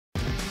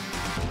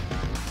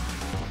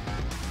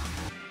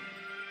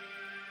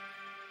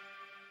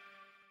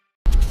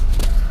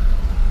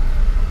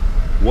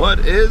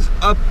What is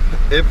up,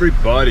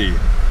 everybody?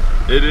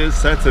 It is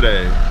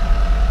Saturday.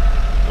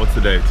 What's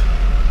the date?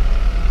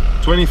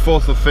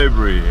 24th of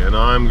February, and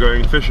I'm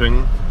going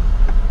fishing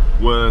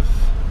with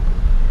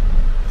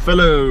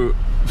fellow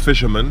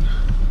fisherman,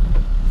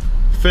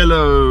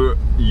 fellow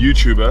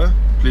YouTuber.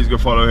 Please go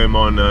follow him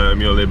on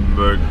Emil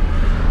Lebenberg,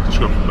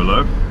 description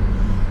below.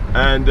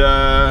 And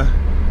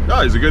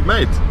no, he's a good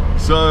mate.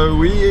 So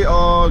we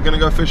are gonna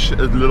go fish a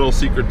little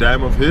secret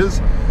dam of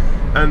his,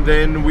 and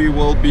then we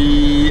will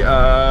be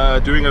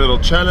doing a little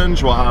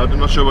challenge. Well, I'm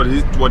not sure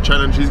what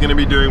challenge he's gonna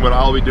be doing, but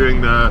I'll be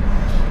doing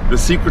the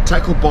secret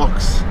tackle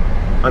box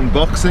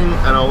unboxing,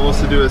 and I'll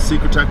also do a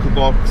secret tackle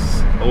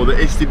box or the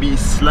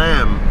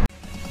STBSLAM.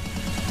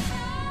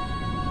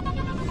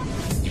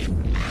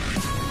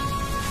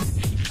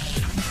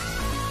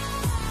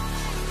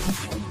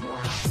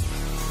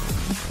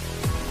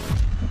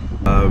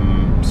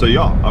 So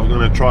yeah, I'm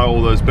gonna try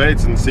all those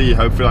baits and see.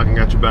 Hopefully I can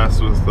catch a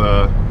bass with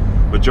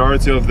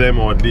majority of them,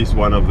 or at least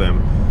one of them.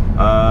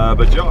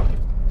 But yeah,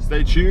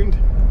 stay tuned,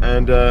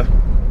 and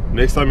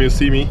next time you'll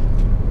see me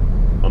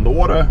on the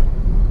water.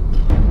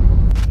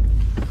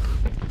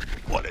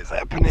 What is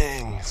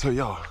happening? So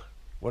yeah,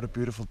 what a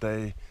beautiful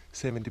day,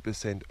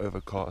 70%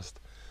 overcast.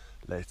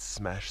 Let's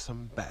smash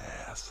some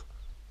bass.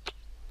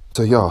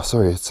 So yeah,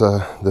 sorry, it's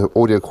the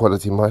audio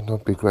quality might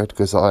not be great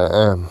because I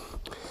am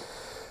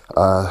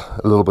a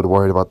little bit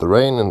worried about the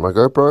rain and my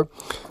GoPro,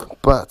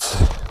 but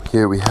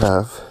here we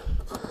have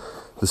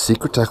the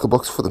secret tackle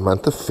box for the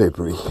month of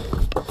February.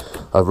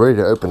 I've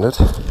already opened it.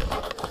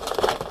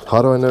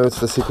 How do I know it's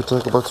the secret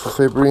tackle box for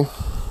February?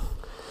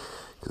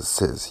 Because it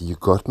says, "You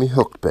got me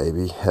hooked,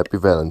 baby. Happy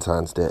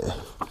Valentine's Day."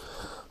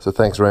 So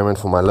thanks, Raymond,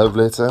 for my love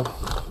letter.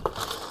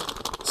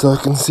 So I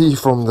can see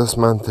from this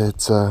month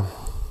it's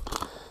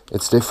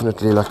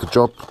definitely like a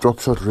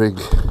Dropshot Rig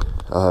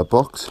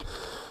box.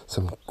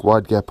 Some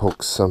wide gap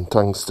hooks, some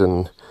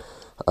tungsten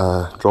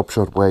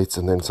Dropshot weights,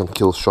 and then some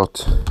kill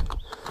shot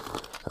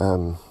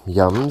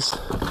yums.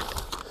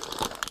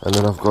 And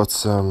then I've got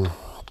some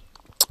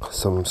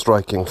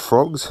striking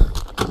frogs.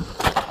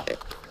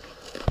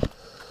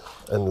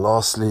 And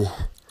lastly,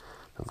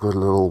 I've got a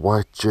little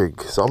white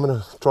jig. So I'm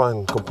gonna try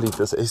and complete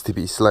this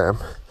STBSLAM.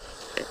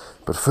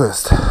 But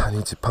first, I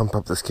need to pump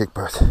up this kick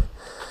boat, and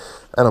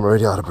I'm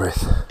already out of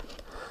breath.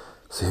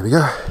 So here we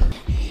go.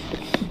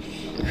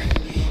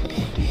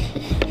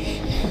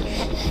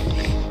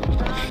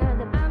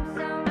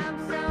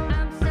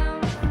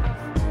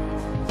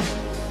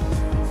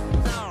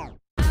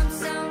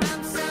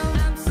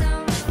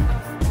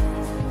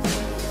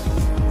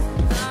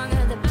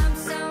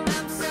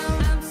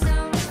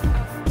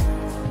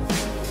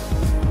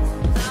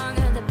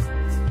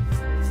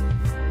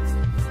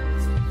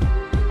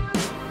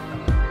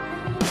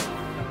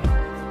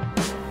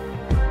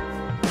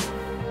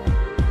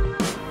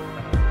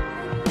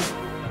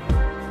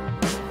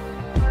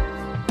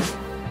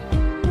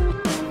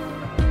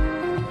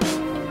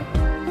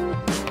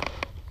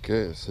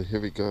 Okay, so here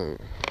we go.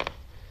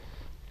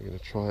 We're going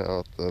to try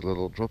out the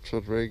little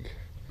Dropshot Rig,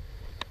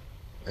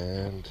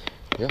 and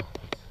yeah,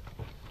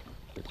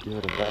 let's give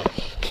it a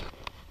bash.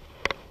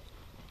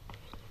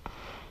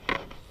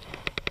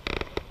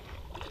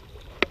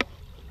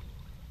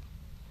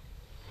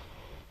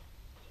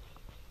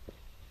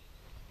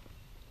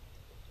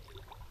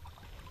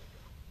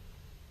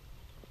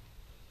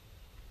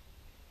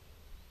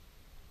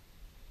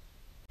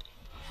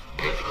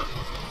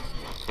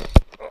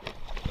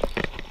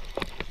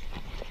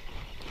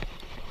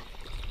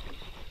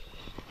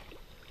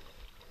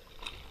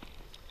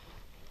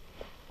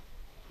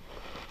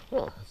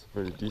 Oh, that's a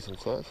pretty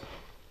decent size.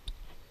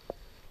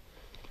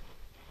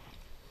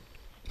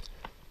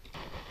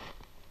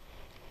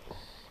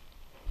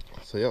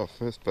 So yeah,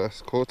 first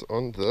bass caught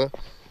on the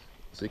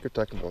secret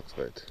tackle box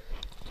bait.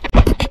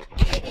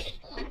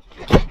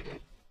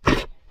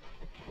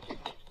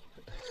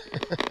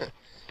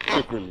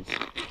 Quick release.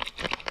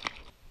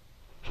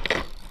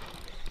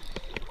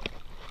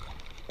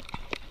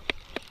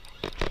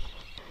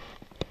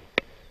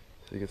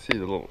 So you can see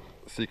the little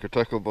secret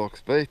tackle box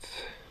baits.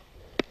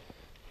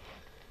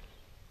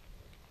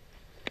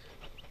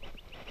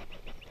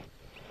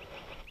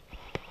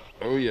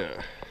 Oh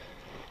yeah,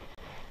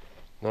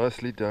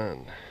 nicely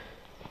done.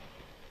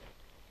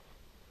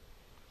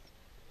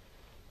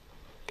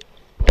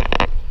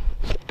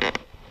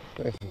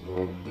 Thanks,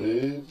 little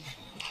dude.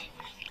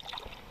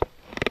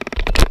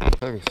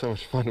 Having so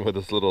much fun with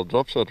this little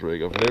Dropshot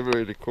Rig. I've never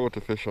really caught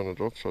a fish on a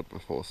Dropshot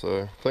before,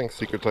 so thanks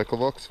Secret Tackle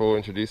Box for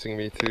introducing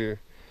me to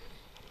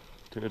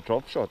a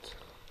Dropshot.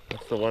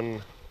 That's the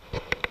one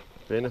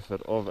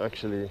benefit of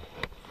actually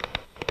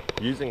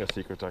using a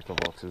secret tackle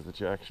box, is that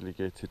you actually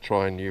get to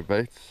try new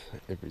baits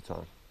every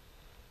time.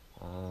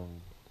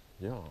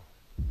 Yeah,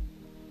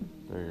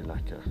 very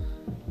lekker.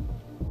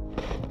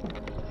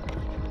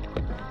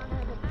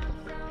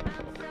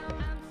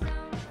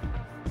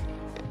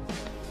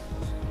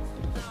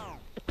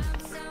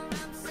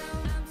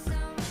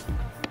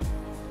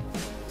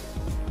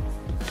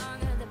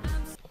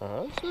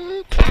 That's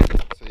it.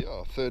 So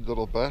yeah, third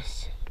little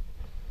bass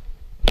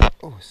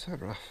Oh, it's so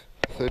rough.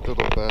 Third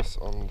little bass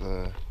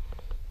on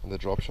the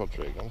Dropshot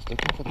Rig. I'm just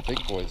looking for the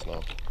big boys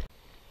now.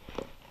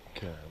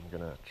 Okay, I'm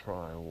gonna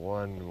try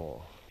one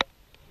more,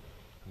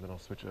 and then I'll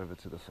switch over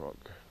to the frog.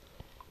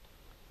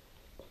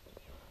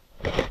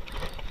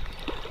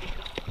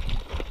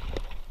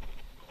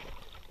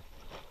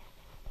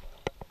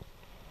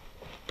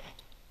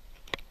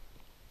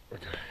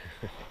 Okay.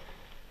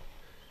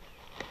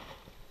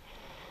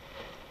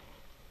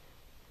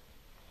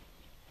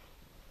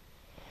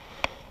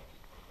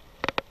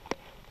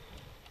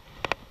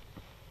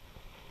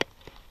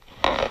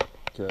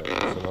 Okay,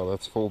 so now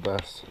that's full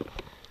bass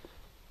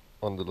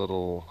on the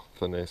little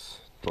finesse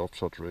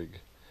Dropshot Rig.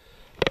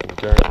 I can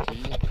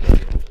guarantee.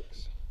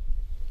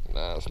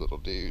 Nice little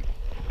dude.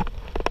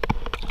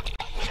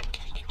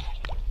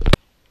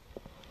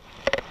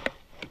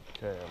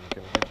 Okay, I'm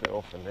going to give the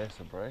old finesse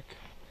a break.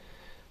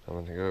 I'm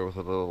going to go with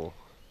a little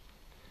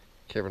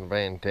Kevin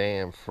Van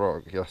Dam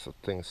frog. Yes, that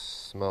thing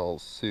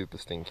smells super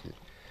stinky,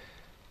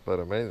 but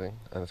amazing.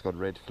 And it's got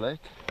red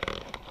flake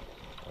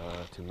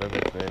to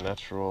mimic their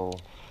natural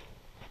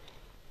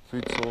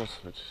food source,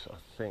 which I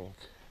think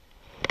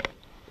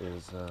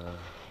is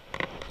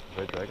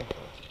red dragonfly.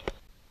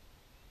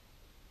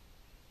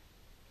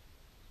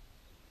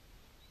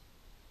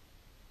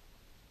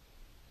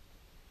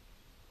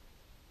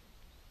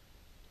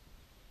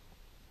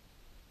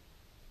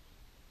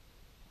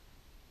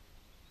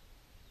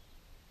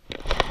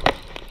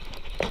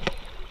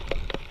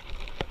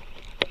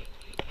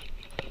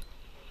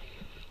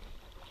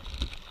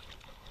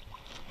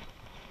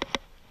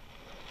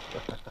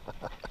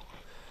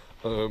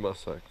 Oh my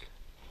sack.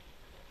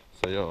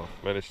 So yeah,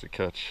 managed to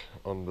catch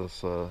on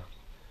this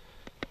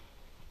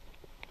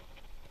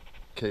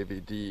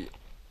KVD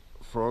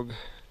frog.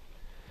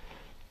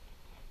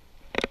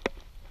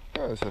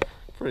 Oh, it's a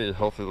pretty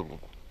healthy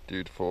little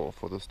dude for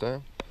this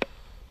dam.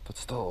 But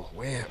still,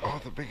 where are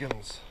the big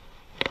uns?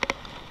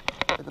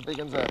 Where are the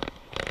big uns at?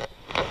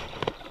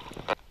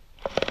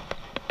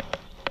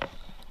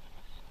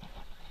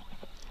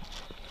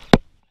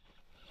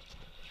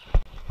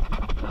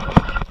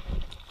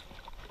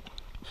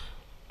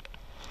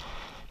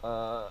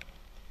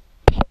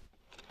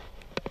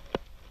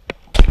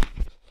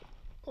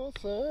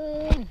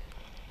 Awesome!